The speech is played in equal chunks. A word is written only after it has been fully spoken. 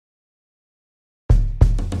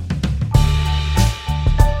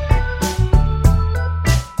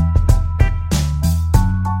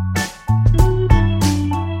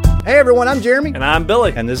everyone, I'm Jeremy. And I'm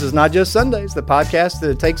Billy. And this is Not Just Sundays, the podcast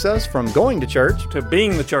that takes us from going to church to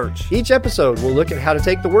being the church. Each episode, we'll look at how to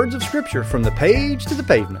take the words of Scripture from the page to the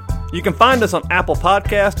pavement. You can find us on Apple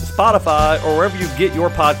Podcasts, Spotify, or wherever you get your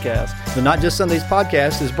podcasts. The Not Just Sundays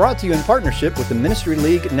podcast is brought to you in partnership with the Ministry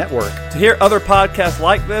League Network. To hear other podcasts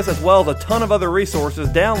like this, as well as a ton of other resources,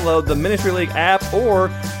 download the Ministry League app or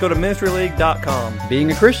go to ministryleague.com.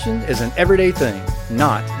 Being a Christian is an everyday thing,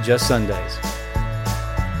 not just Sundays.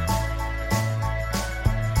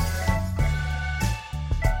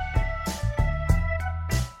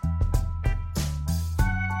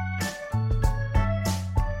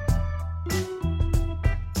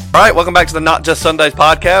 All right, welcome back to the Not Just Sundays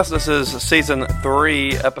podcast. This is season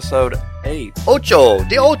 3, episode 8. Ocho,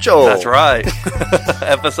 de ocho. That's right.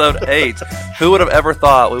 Episode 8. Who would have ever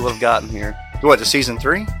thought we would have gotten here? What, to season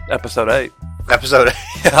 3? Episode 8. Episode 8.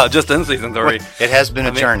 Yeah, just in season 3. It has been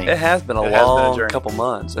a journey. It has been a long couple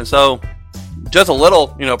months. And so, just a little,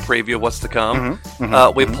 preview of what's to come.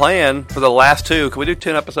 We plan for the last 2, because we do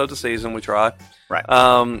 10 episodes a season, we try. Right.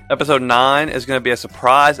 Episode 9 is going to be a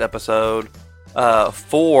surprise episode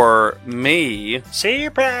for me.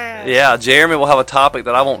 Surprise! Yeah, Jeremy will have a topic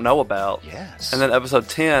that I won't know about. Yes. And then episode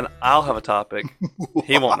 10, I'll have a topic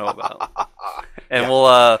he won't know about. And we'll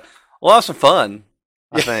have some fun,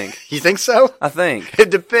 I think. You think so? I think. It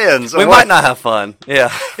depends. We might not have fun.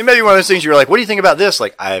 Yeah. It may be one of those things you're like, what do you think about this?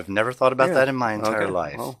 Like, I've never thought about that in my entire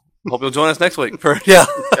life. Well, hope you'll join us next week for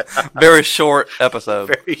very short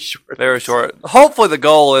episode. Very short. Hopefully the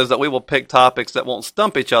goal is that we will pick topics that won't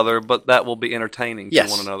stump each other, but that will be entertaining to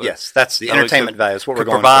one another. Yes, that's the entertainment value. That's what we're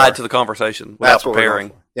going for. Provide to the conversation without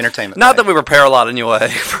preparing. Entertainment. Not that we prepare a lot anyway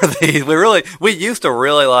for these. We used to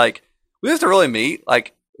really meet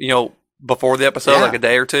before the episode, like a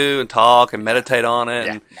day or two, and talk and meditate on it.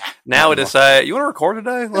 Yeah. And now we just say, "You want to record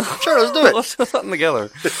today? Sure, let's do it. Let's do something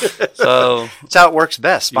together." So that's how it works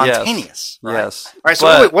best. Spontaneous. Yes. Right? Yes. All right.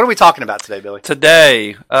 So what are we talking about today, Billy?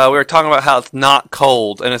 Today, we were talking about how it's not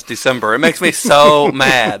cold and it's December. It makes me so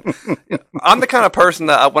mad. I'm the kind of person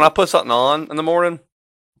that when I put something on in the morning,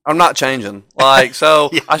 I'm not changing. I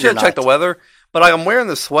should have checked the weather. But I'm wearing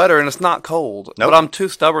this sweater, and it's not cold. Nope. But I'm too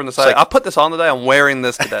stubborn to say, I put this on today, I'm wearing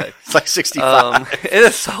this today. It's like 65. It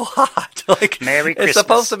is so hot. Merry Christmas. It's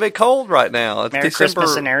supposed to be cold right now. It's Merry December.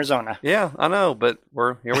 Christmas in Arizona. Yeah, I know, but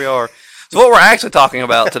here we are. So what we're actually talking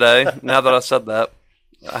about today, now that I said that,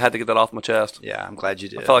 I had to get that off my chest. Yeah, I'm glad you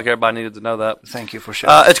did. I felt like everybody needed to know that. Thank you for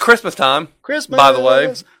sharing. It's Christmas time. Christmas. By the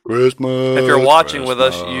way. Christmas. If you're watching with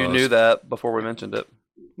us, you knew that before we mentioned it.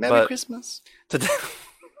 Merry Christmas. Today...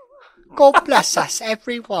 God bless us,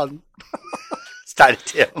 everyone. Started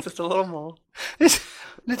Tim. Just a little more.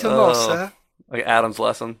 Little more, sir. Like Adam's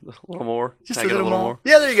lesson. Just a little more. Just a little more.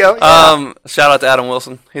 Yeah, there you go. Yeah. Shout out to Adam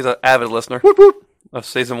Wilson. He's an avid listener. Whoop, whoop. Of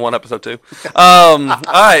season 1, episode 2. All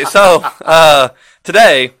right, so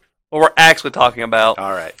today, what we're actually talking about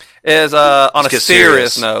is on a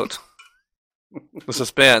serious note. The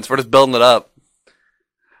suspense. We're just building it up.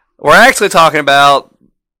 We're actually talking about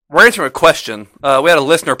we're answering a question. We had a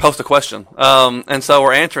listener post a question. And so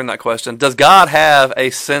we're answering that question. Does God have a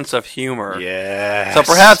sense of humor? Yes. So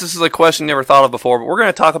perhaps this is a question you never thought of before, but we're going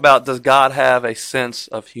to talk about, does God have a sense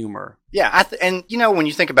of humor? Yeah. And when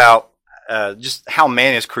you think about just how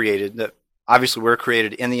man is created, that obviously we're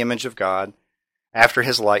created in the image of God, after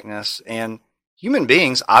his likeness, and human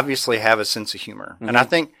beings obviously have a sense of humor. Mm-hmm. And I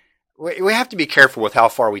think we have to be careful with how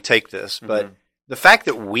far we take this, but the fact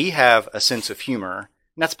that we have a sense of humor,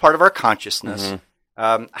 and that's part of our consciousness.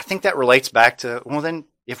 I think that relates back to, well, then,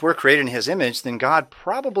 if we're created in his image, then God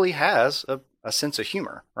probably has a sense of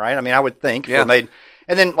humor, right? I mean, I would think. Yeah. And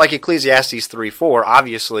then, like Ecclesiastes 3:4,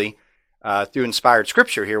 obviously, through inspired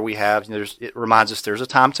scripture here, we have, it reminds us there's a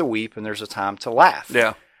time to weep and there's a time to laugh.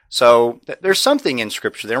 Yeah. So there's something in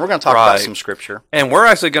scripture there. We're going to talk about some scripture. And we're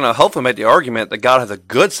actually going to hopefully make the argument that God has a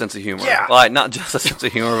good sense of humor. Yeah. Like, not just a sense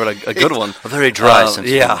of humor, but a good one. A very dry sense of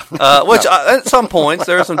humor. Yeah. Which at some points,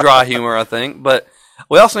 there is some dry humor, I think. But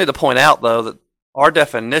we also need to point out, though, that our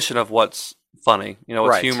definition of what's funny,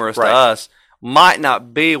 what's humorous to us, might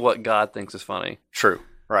not be what God thinks is funny. True.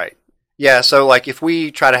 Right. Yeah. So, like, if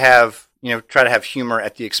we try to have humor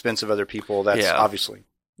at the expense of other people, that's obviously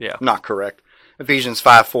not correct. Ephesians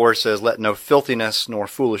 5:4 says, "Let no filthiness, nor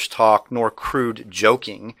foolish talk, nor crude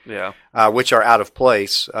joking, which are out of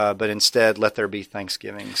place, but instead let there be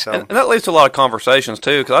thanksgiving." So, and that leads to a lot of conversations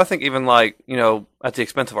too, because I think even at the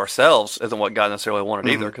expense of ourselves isn't what God necessarily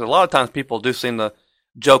wanted either. Because a lot of times people do seem to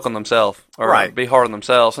joke on themselves or be hard on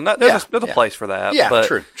themselves, and there's a place for that. Yeah, but,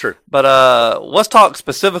 true. But let's talk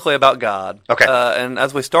specifically about God. Okay. And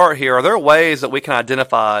as we start here, are there ways that we can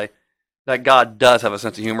identify that God does have a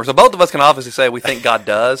sense of humor. So both of us can obviously say we think God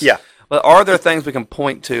does. Yeah. But are there things we can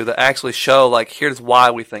point to that actually show, like, here's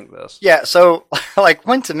why we think this? Yeah. So, like,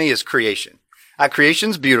 one to me is creation.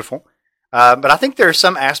 Creation's beautiful, but I think there are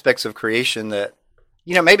some aspects of creation that,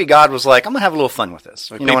 maybe God was like, I'm gonna have a little fun with this.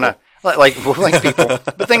 Like like people,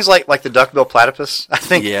 but things like the duckbill platypus. I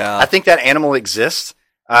think that animal exists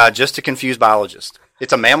just to confuse biologists.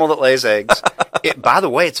 It's a mammal that lays eggs. By the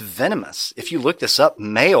way, it's venomous. If you look this up,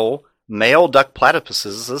 male duck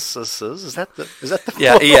platypuses. Is that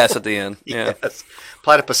the ES at the end. Yeah. Yes.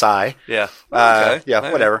 Platypusi. Yeah. Okay.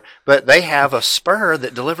 Yeah, whatever. But they have a spur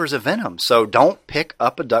that delivers a venom. So don't pick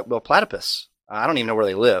up a duckbill platypus. I don't even know where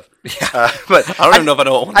they live. Yeah. But I don't even know if I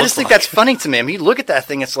know what one I just think that's funny to me. I mean, you look at that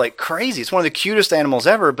thing, it's like crazy. It's one of the cutest animals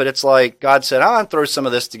ever, but it's like God said, I'll throw some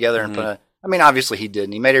of this together and put a... I mean, obviously he did,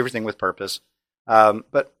 and he made everything with purpose.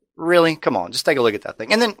 But really, come on, just take a look at that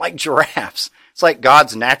thing. And then, like giraffes, it's like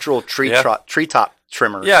God's natural treetop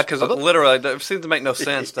trimmer. Yeah, because literally, it seems to make no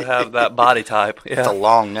sense to have that body type. Yeah. It's a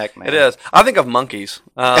long neck, man. It is. I think of monkeys.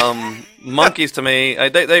 Monkeys, to me,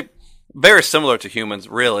 they very similar to humans,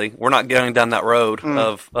 really. We're not going down that road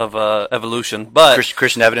of evolution. But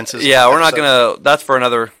Christian evidences. Yeah, we're not going to... That's for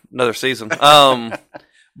another season.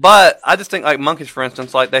 But I just think, like, monkeys, for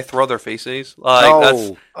instance, like, they throw their feces.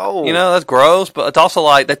 Like, that's gross, but it's also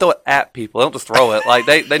like they throw it at people. They don't just throw it. Like,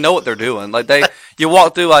 they know what they're doing. Like, you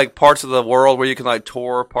walk through, like, parts of the world where you can, like,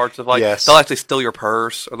 tour parts of, like, they'll actually steal your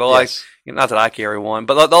purse, or they'll, like, not that I carry one,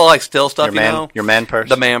 but they'll like, steal stuff, Your man purse?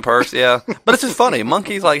 The man purse, yeah. But it's just funny.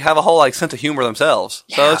 Monkeys, like, have a whole, like, sense of humor themselves.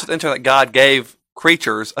 Yeah. So it's just interesting that God gave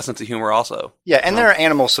creatures a sense of humor also. Yeah, and there are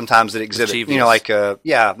animals sometimes that exhibit, mischievousness. Like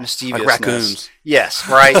raccoons. Yes,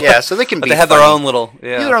 right, yeah. So they can be they have their own little,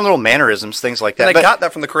 their own little mannerisms, things like that. And they got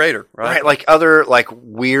that from the creator, right? Right, like other, like,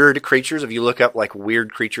 weird creatures. If you look up, like,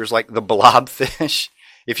 weird creatures like the blobfish,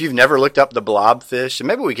 if you've never looked up the blobfish, and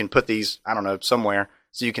maybe we can put these, I don't know, somewhere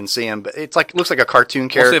so you can see him, but it's like, looks like a cartoon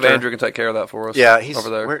character. We'll see if Andrew can take care of that for us. Yeah, he's over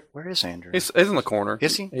there. Where is Andrew? He's in the corner.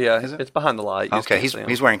 Is he? Yeah, it's behind the light. Okay,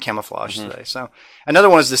 he's wearing camouflage today. So another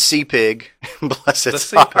one is the sea pig. Bless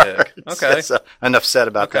its heart. Pig. Okay, enough said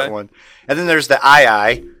about that one. And then there's the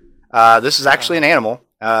eye. This is actually an animal,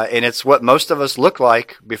 and it's what most of us look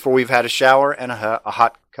like before we've had a shower and a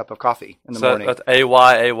hot cup of coffee in the morning. That's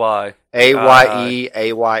AYAY.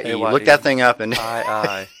 AYE. Look that thing up and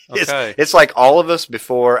Okay. It's like all of us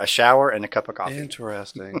before a shower and a cup of coffee.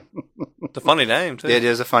 Interesting. It's a funny name too. It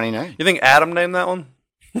is a funny name. You think Adam named that one?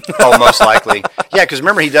 Oh, most likely. Yeah, because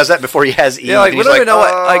remember he does that before he has Eve. Yeah, like we don't even know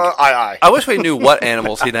what. Like, I wish we knew what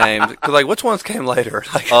animals he named. Because like, which ones came later?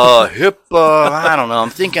 Like, I don't know. I'm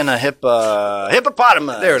thinking a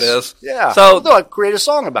hippopotamus. There it is. Yeah. So they'll create a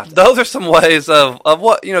song about that. Those are some ways of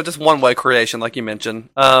what just one way creation, like you mentioned.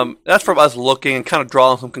 That's from us looking and kind of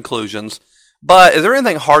drawing some conclusions. But is there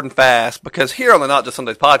anything hard and fast? Because here on the Not Just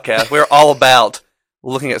Sundays podcast, we're all about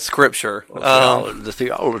looking at Scripture. The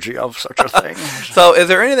theology of such a thing. So is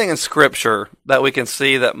there anything in Scripture that we can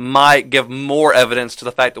see that might give more evidence to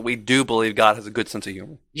the fact that we do believe God has a good sense of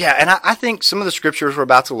humor? Yeah, and I think some of the Scriptures we're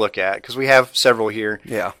about to look at, because we have several here,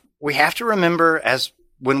 we have to remember as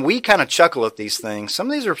when we kind of chuckle at these things, some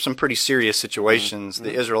of these are some pretty serious situations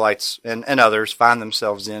the Israelites and others find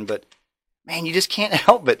themselves in, but man, you just can't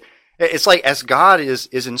help but... It's like as God is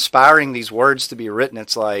inspiring these words to be written,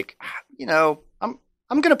 it's like, I'm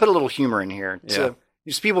going to put a little humor in here so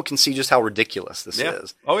people can see just how ridiculous this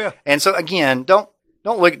is. Oh yeah. And so again, don't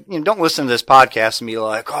listen to this podcast and be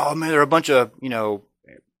like, oh man, there are a bunch of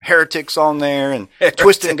heretics on there and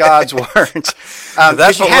twisting God's words.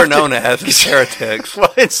 That's what we're known as heretics.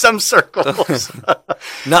 Well, in some circles,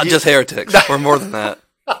 not just heretics. We're more than that.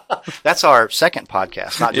 That's our second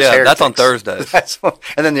podcast, not just heretics. That's on Thursdays.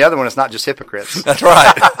 And then the other one is not just hypocrites. That's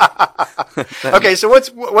right. Okay, so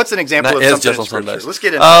what's an example of something just in Scripture? Sundays. Let's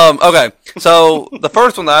get into it. Okay, so the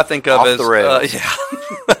first one that I think of Off is the rails.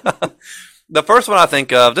 The first one I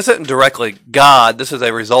think of, this isn't directly God. This is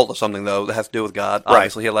a result of something, though, that has to do with God. Right.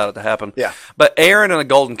 Obviously, he allowed it to happen. Yeah. But Aaron and the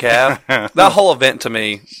golden calf, that whole event to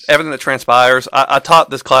me, everything that transpires, I taught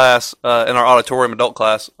this class in our auditorium adult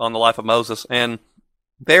class on the life of Moses, and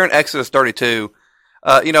there in Exodus 32,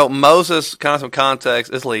 Moses, kind of some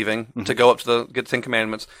context, is leaving to go up to get the Ten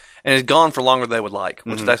Commandments, and he's gone for longer than they would like,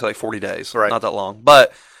 which is actually like 40 days. Right. Not that long.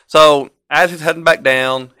 But, so... as he's heading back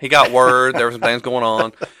down, he got word there were some things going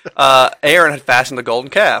on. Aaron had fashioned the golden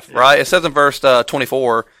calf, right? It says in verse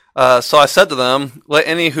 24, so I said to them, let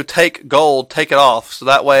any who take gold take it off. So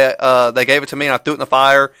that way they gave it to me, and I threw it in the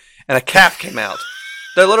fire, and a calf came out.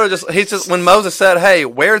 They're literally when Moses said, hey,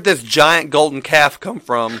 where did this giant golden calf come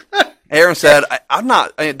from? Aaron said,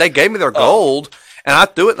 they gave me their gold. and I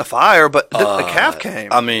threw it in the fire, but the calf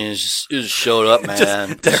came. I mean, it just showed up,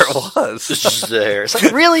 man. There it was. It's just there. It's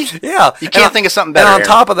like, really? Yeah. You can't think of something better. And on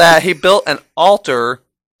top of that, he built an altar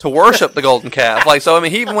to worship the golden calf. Like, so, I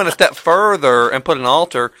mean, he even went a step further and put an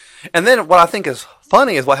altar. And then what I think is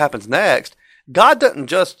funny is what happens next. God doesn't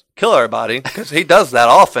just kill everybody, because he does that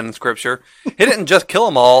often in Scripture. He didn't just kill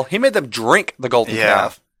them all. He made them drink the golden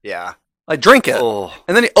calf. Yeah. Like, drink it. Oh.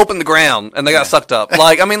 And then he opened the ground, and they got sucked up.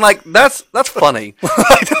 Like, I mean, like, that's funny.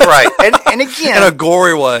 Right. And again. In a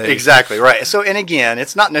gory way. Exactly, right. So, and again,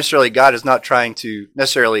 it's not necessarily, God is not trying to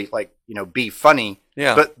necessarily, like, be funny.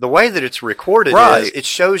 Yeah. But the way that it's recorded is it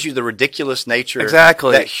shows you the ridiculous nature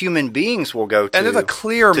that human beings will go to. And there's a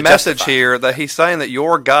clear message justify. here that he's saying that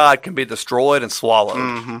your God can be destroyed and swallowed.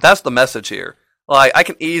 Mm-hmm. That's the message here. Like, I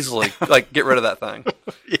can easily get rid of that thing.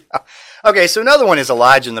 Yeah. Okay, so another one is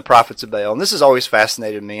Elijah and the prophets of Baal. And this has always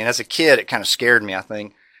fascinated me. And as a kid, it kind of scared me, I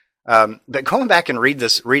think. But going back and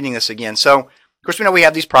reading this again. So, of course, we know we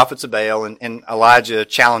have these prophets of Baal, and Elijah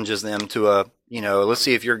challenges them to let's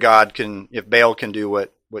see if your God if Baal can do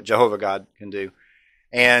what Jehovah God can do.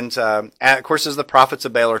 And of course, as the prophets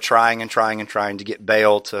of Baal are trying to get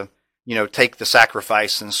Baal to, take the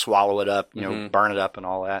sacrifice and swallow it up, burn it up and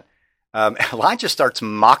all that, Elijah starts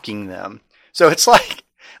mocking them. So it's like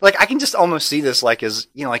I can just almost see this like as,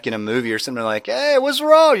 like in a movie or something, like, hey, what's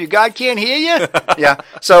wrong? Your God can't hear you? Yeah.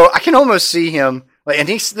 So I can almost see him. And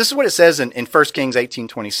this is what it says in 1 Kings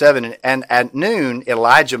 18:27. And at noon,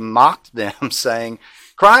 Elijah mocked them, saying,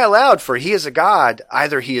 cry aloud, for he is a God.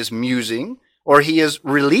 Either he is musing, or he is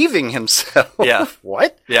relieving himself. Yeah.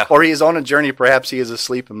 What? Yeah. Or he is on a journey. Perhaps he is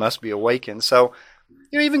asleep and must be awakened. So,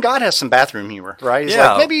 even God has some bathroom humor, right? He's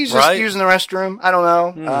like, maybe he's just using the restroom. I don't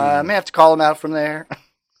know. I may have to call him out from there.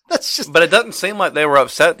 But it doesn't seem like they were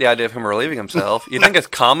upset at the idea of him relieving himself. You think it's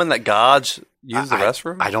common that gods use the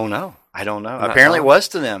restroom? I don't know. Apparently it was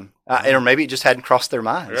to them. Or maybe it just hadn't crossed their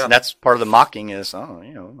minds. Yeah. And that's part of the mocking is,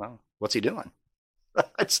 what's he doing?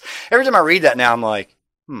 Every time I read that now, I'm like,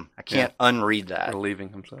 I can't unread that. Relieving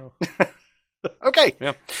himself. Okay.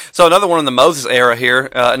 Yeah. So another one in the Moses era here,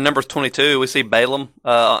 in Numbers 22, we see Balaam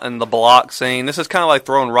in the Balak scene. This is kind of like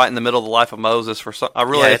thrown right in the middle of the life of Moses.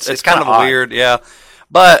 It's kind of weird. Yeah.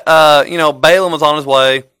 But, Balaam was on his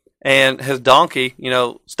way, and his donkey,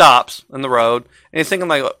 stops in the road, and he's thinking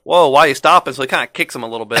like, whoa, why are you stopping? So he kind of kicks him a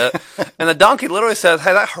little bit, and the donkey literally says,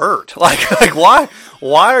 hey, that hurt. Like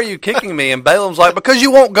why are you kicking me? And Balaam's like, because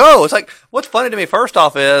you won't go. It's like, what's funny to me first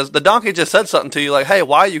off is the donkey just said something to you like, hey,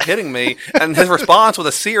 why are you hitting me? And his response was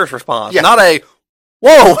a serious response, not a,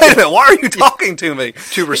 whoa, wait a minute, why are you talking to me?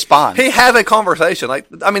 To respond. He had a conversation. Like,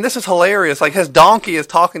 I mean, this is hilarious. Like, his donkey is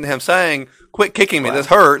talking to him saying, quit kicking me, this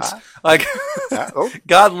hurts.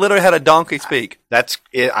 God literally had a donkey speak. That's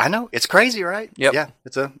it. I know. It's crazy, right? Yep. Yeah.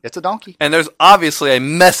 It's a donkey. And there's obviously a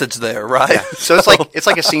message there, right? Yeah. So it's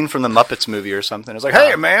like a scene from the Muppets movie or something. It's like,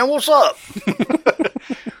 hey man, what's up?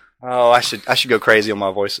 Oh, I should go crazy on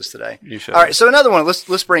my voices today. You should. All right, so another one.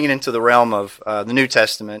 Let's bring it into the realm of the New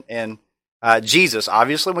Testament and Jesus.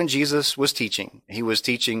 Obviously, when Jesus was teaching, he was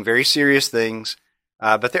teaching very serious things.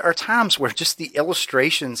 But there are times where just the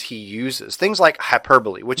illustrations he uses, things like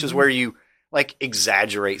hyperbole, which is where you like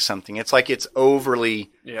exaggerate something. It's like it's overly,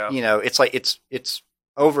 it's like it's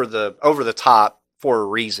over the top for a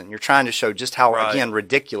reason. You're trying to show just how again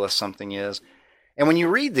ridiculous something is. And when you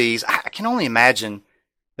read these, I can only imagine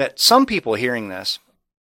that some people hearing this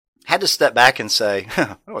had to step back and say,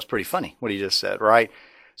 that was pretty funny what he just said, right?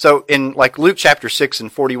 So in like Luke chapter 6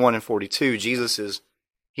 and 41 and 42,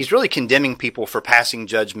 he's really condemning people for passing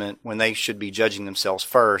judgment when they should be judging themselves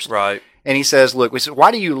first. Right. And he says, look,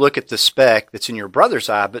 why do you look at the speck that's in your brother's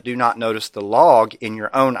eye, but do not notice the log in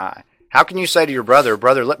your own eye? How can you say to your brother,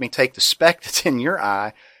 let me take the speck that's in your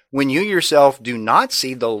eye, when you yourself do not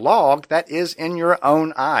see the log that is in your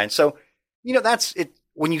own eye? And so, that's it.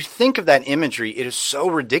 When you think of that imagery, it is so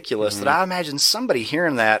ridiculous that I imagine somebody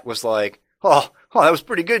hearing that was like, oh, that was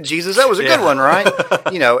pretty good, Jesus. That was a good one, right?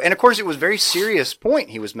 And of course it was a very serious point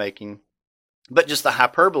he was making, but just the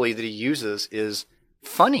hyperbole that he uses is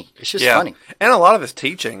funny. It's just funny. And a lot of his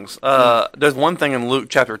teachings, there's one thing in Luke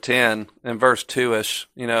chapter 10 and verse 2-ish,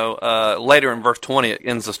 later in verse 20 it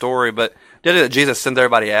ends the story, but did it that Jesus sent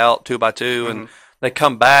everybody out 2 by 2 and they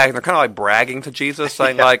come back and they're kind of like bragging to Jesus,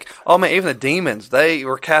 saying like, oh man, even the demons, they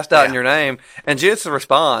were cast out in your name. And Jesus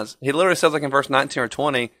responds, he literally says like in verse 19 or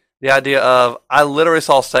 20, the idea of, I literally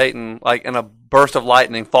saw Satan like in a burst of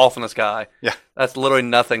lightning fall from the sky. Yeah. That's literally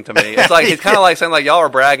nothing to me. It's like it's kind of like saying like y'all are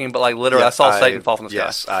bragging, but like literally I saw Satan fall from the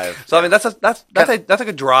sky. Yes, I mean that's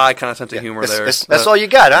a dry kind of sense of humor there. That's all you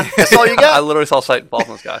got, huh? That's all you got. I literally saw Satan fall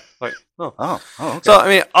from the sky. Like, okay. So I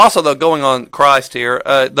mean, also though, going on Christ here,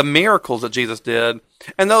 the miracles that Jesus did,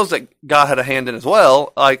 and those that God had a hand in as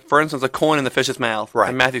well, like for instance, a coin in the fish's mouth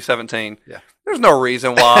in Matthew 17. Yeah. There's no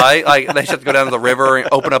reason why like they should have to go down to the river and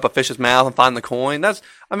open up a fish's mouth and find the coin.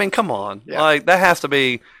 I mean, come on, like that has to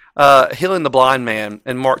be healing the blind man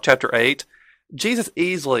in Mark chapter 8. Jesus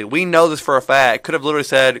easily, we know this for a fact, could have literally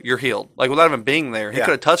said, "You're healed," like without even being there. He could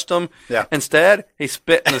have touched him. Yeah. Instead, he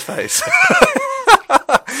spit in his face.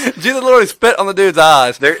 Jesus literally spit on the dude's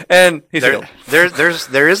eyes, and he's healed. There is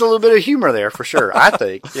a little bit of humor there for sure, I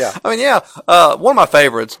think. Yeah. I mean, one of my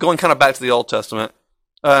favorites, going kind of back to the Old Testament,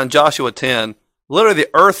 in Joshua 10, literally the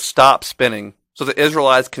earth stops spinning so the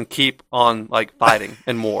Israelites can keep on like fighting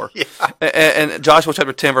and war. And Joshua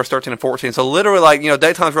chapter 10, verse 13 and 14. So literally, like,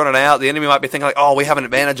 daytime's running out. The enemy might be thinking like, oh, we have an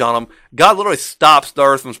advantage on them. God literally stops the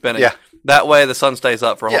earth from spinning. Yeah. That way the sun stays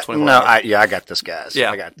up for a whole 24 hours. I got this, guys.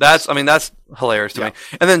 Yeah. I got this. That's hilarious to me.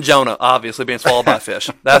 And then Jonah, obviously, being swallowed by a fish.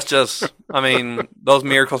 That's just, those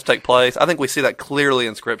miracles take place. I think we see that clearly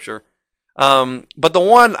in Scripture. But the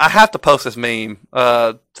one, I have to post this meme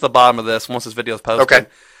to the bottom of this once this video is posted. Okay.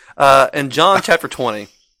 In John chapter 20,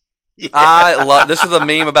 I love, this is a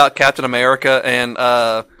meme about Captain America and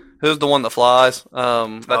who's the one that flies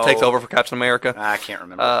that takes over for Captain America? I can't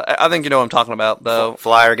remember. I think you know what I'm talking about, though.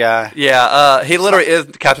 Flyer guy. Yeah, he literally is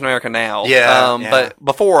Captain America now. Yeah, But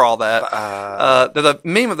before all that, there's a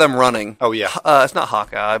meme of them running. Oh, yeah. It's not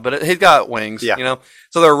Hawkeye, but he's got wings, Yeah.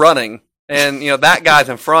 So they're running. And, that guy's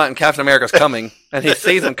in front and Captain America's coming. And he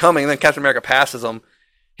sees him coming and then Captain America passes him.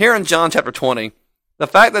 Here in John chapter 20, the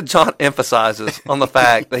fact that John emphasizes on the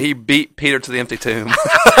fact that he beat Peter to the empty tomb.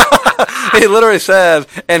 He literally says,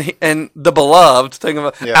 and the beloved,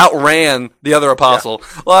 outran the other apostle.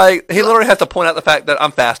 Yeah. Like, he literally has to point out the fact that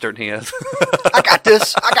I'm faster than he is. I got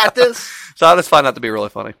this. So I just find that to be really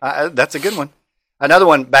funny. That's a good one. Another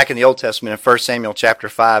one back in the Old Testament in 1 Samuel chapter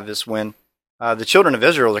 5 is when the children of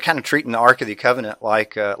Israel, they're kind of treating the Ark of the Covenant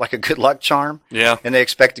like a good luck charm. Yeah. And they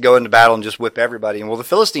expect to go into battle and just whip everybody. And well, the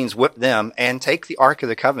Philistines whip them and take the Ark of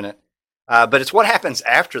the Covenant. But it's what happens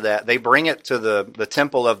after that. They bring it to the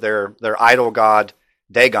temple of their idol god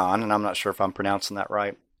Dagon, and I'm not sure if I'm pronouncing that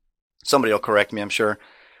right. Somebody will correct me, I'm sure.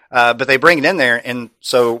 But they bring it in there, and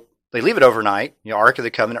so they leave it overnight. Ark of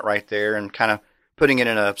the Covenant right there, and kind of putting it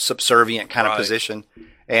in a subservient kind of position.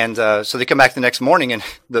 And so they come back the next morning, and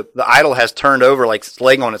the idol has turned over, like it's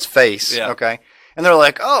laying on its face. Yeah. Okay. And they're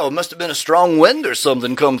like, oh, it must have been a strong wind or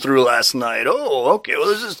something come through last night. Oh, okay. Well,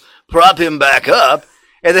 let's just prop him back up.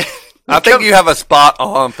 And then I think you have a spot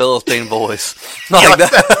on Philistine voice. Like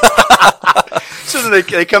that. So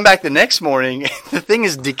they come back the next morning, and the thing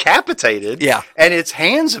is decapitated. Yeah. And its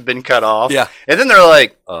hands have been cut off. Yeah. And then they're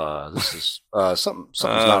like, this is, something's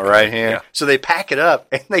not right here. Yeah. So they pack it up,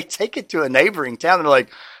 and they take it to a neighboring town. And they're like,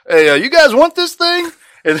 hey, you guys want this thing?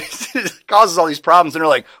 And it causes all these problems. And they're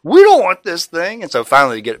like, we don't want this thing. And so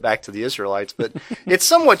finally they get it back to the Israelites. But it's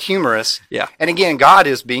somewhat humorous. Yeah. And again, God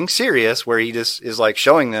is being serious, where he just is like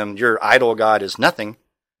showing them your idol God is nothing.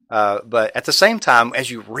 But at the same time,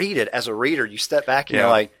 as you read it, as a reader, you step back and you're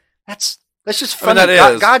like, that's just funny.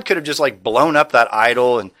 God could have just like blown up that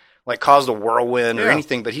idol and like caused a whirlwind or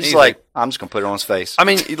anything, but he's like, I'm just going to put it on his face. I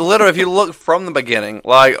mean, literally, if you look from the beginning,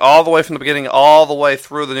 like all the way from the beginning, all the way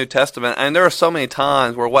through the New Testament, and there are so many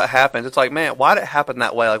times where what happens, it's like, man, why did it happen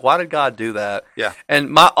that way? Like, why did God do that? Yeah.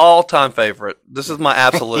 And my all-time favorite, this is my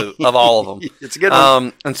absolute of all of them. It's a good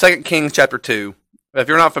one. In 2 Kings chapter 2, if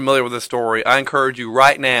you're not familiar with this story, I encourage you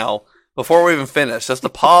right now, before we even finish, just to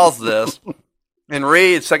pause this and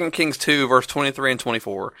read 2 Kings 2, verse 23 and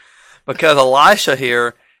 24. Because Elisha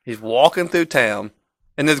here, he's walking through town,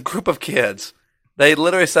 and this group of kids, they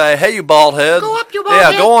literally say, hey, you bald head. Go up, you bald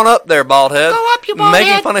head. Yeah, go on up there, bald head. Go up, you bald head.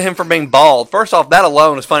 Making fun of him for being bald. First off, that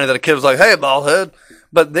alone is funny that a kid was like, hey, bald head.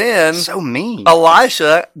 But then so mean.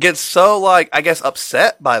 Elisha gets so, like, I guess,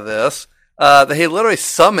 upset by this that he literally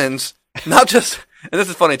summons not just, and this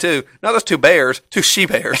is funny too, not just 2 bears, 2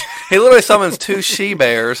 she-bears. He literally summons 2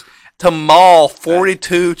 she-bears to maul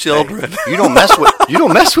 42 children. Hey, you don't mess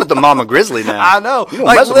with the mama grizzly now. I know. You don't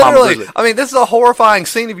like mess with mama literally, grizzly. I mean, this is a horrifying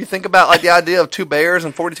scene if you think about like the idea of 2 bears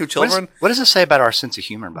and 42 children. What does it say about our sense of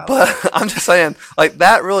humor, by the way? But I'm just saying, like,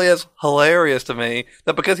 that really is hilarious to me,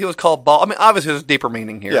 that because he was called bald, I mean, obviously there's a deeper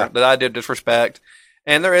meaning here, the idea of disrespect,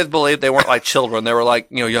 and there is belief they weren't like children, they were like,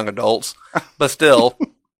 young adults, but still,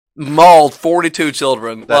 mauled 42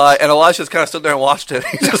 children. And Elisha's kind of stood there and watched it.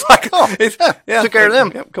 He's just like, took care of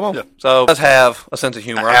them. Yeah, come on. Yeah. So, it does have a sense of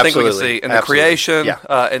humor. I think we can see in the creation,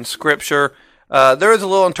 in Scripture. There is a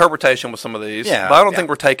little interpretation with some of these, but I don't think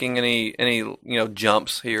we're taking any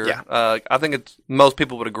jumps here. Yeah. I think most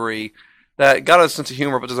people would agree that God has a sense of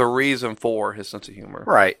humor, but there's a reason for his sense of humor.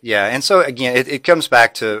 Right. Yeah. And so again, it comes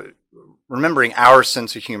back to remembering our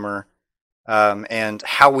sense of humor and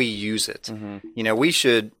how we use it. Mm-hmm. We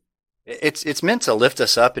should. It's meant to lift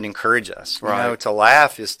us up and encourage us. Right. To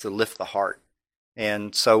laugh is to lift the heart.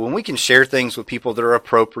 And so when we can share things with people that are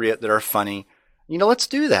appropriate, that are funny, let's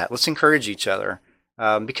do that. Let's encourage each other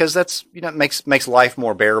because that's makes life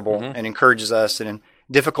more bearable and encourages us. And in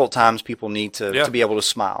difficult times, people need to be able to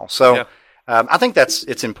smile. So I think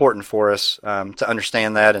it's important for us to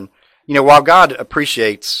understand that. And while God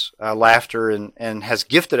appreciates laughter and has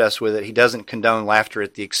gifted us with it, He doesn't condone laughter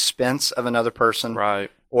at the expense of another person,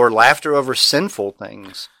 right? Or laughter over sinful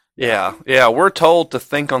things. Yeah. We're told to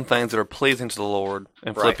think on things that are pleasing to the Lord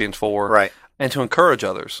in Philippians 4, right? And to encourage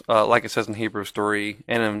others, like it says in Hebrews 3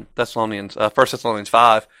 and in 1 Thessalonians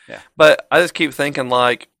 5. Yeah. But I just keep thinking,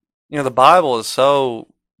 the Bible is so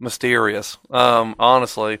mysterious,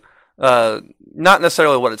 honestly. Not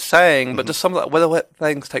necessarily what it's saying, but just some of the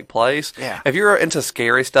things take place. Yeah. If you're into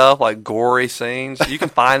scary stuff, like gory scenes, you can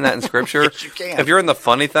find that in Scripture. Yes, you can. If you're into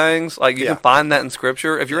funny things, you can find that in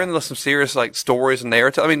Scripture. If you're into some serious stories and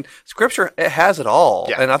narrative, Scripture, it has it all.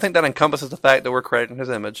 Yeah. And I think that encompasses the fact that we're created in His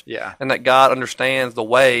image. Yeah. And that God understands the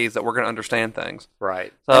ways that we're going to understand things.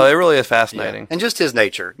 Right. So it really is fascinating. Yeah. And just His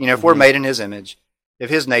nature. If we're made in His image, if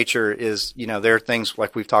His nature is, there are things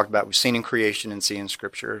like we've talked about, we've seen in creation and see in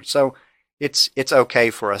Scripture. So it's okay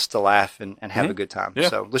for us to laugh and have a good time. Yeah.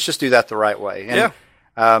 So let's just do that the right way. And,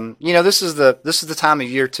 this is the time of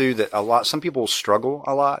year too that some people struggle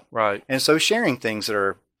a lot. Right. And so sharing things that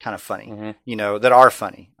are kind of funny, that are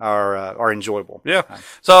funny, are enjoyable. Yeah.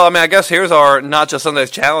 So, I guess here's our Not Just Sundays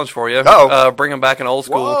challenge for you. Bringing back an old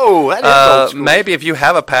school. Whoa, that is old school. Maybe if you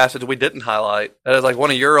have a passage we didn't highlight, that is one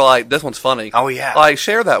of your, this one's funny. Oh, yeah.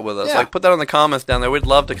 Share that with us. Yeah. Put that in the comments down there. We'd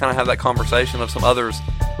love to kind of have that conversation of some others.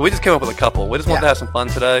 We just came up with a couple. We just wanted to have some fun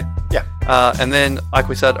today. Yeah. And then, like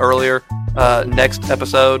we said earlier, next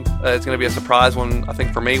episode, it's going to be a surprise one, I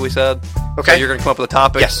think, for me, we said. Okay. So you're going to come up with a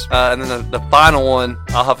topic. Yes. And then the final one,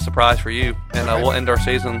 I'll have a surprise for you. And we'll end our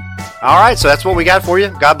season. All right. So that's what we got for you.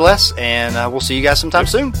 God bless. And we'll see you guys sometime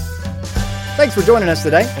soon. Thanks for joining us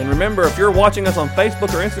today. And remember, if you're watching us on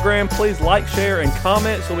Facebook or Instagram, please like, share, and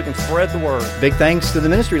comment so we can spread the word. Big thanks to the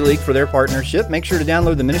Ministry League for their partnership. Make sure to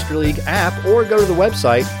download the Ministry League app or go to the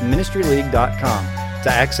website, ministryleague.com.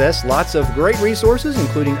 to access lots of great resources,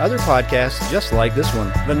 including other podcasts just like this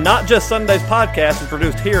one. The Not Just Sundays podcast is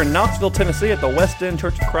produced here in Knoxville, Tennessee at the West End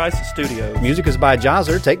Church of Christ Studios. Music is by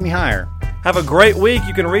Jazzer, Take Me Higher. Have a great week.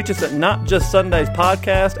 You can reach us at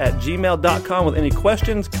notjustsundayspodcast@gmail.com with any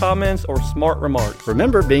questions, comments, or smart remarks.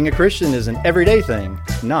 Remember, being a Christian is an everyday thing,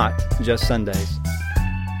 not just Sundays.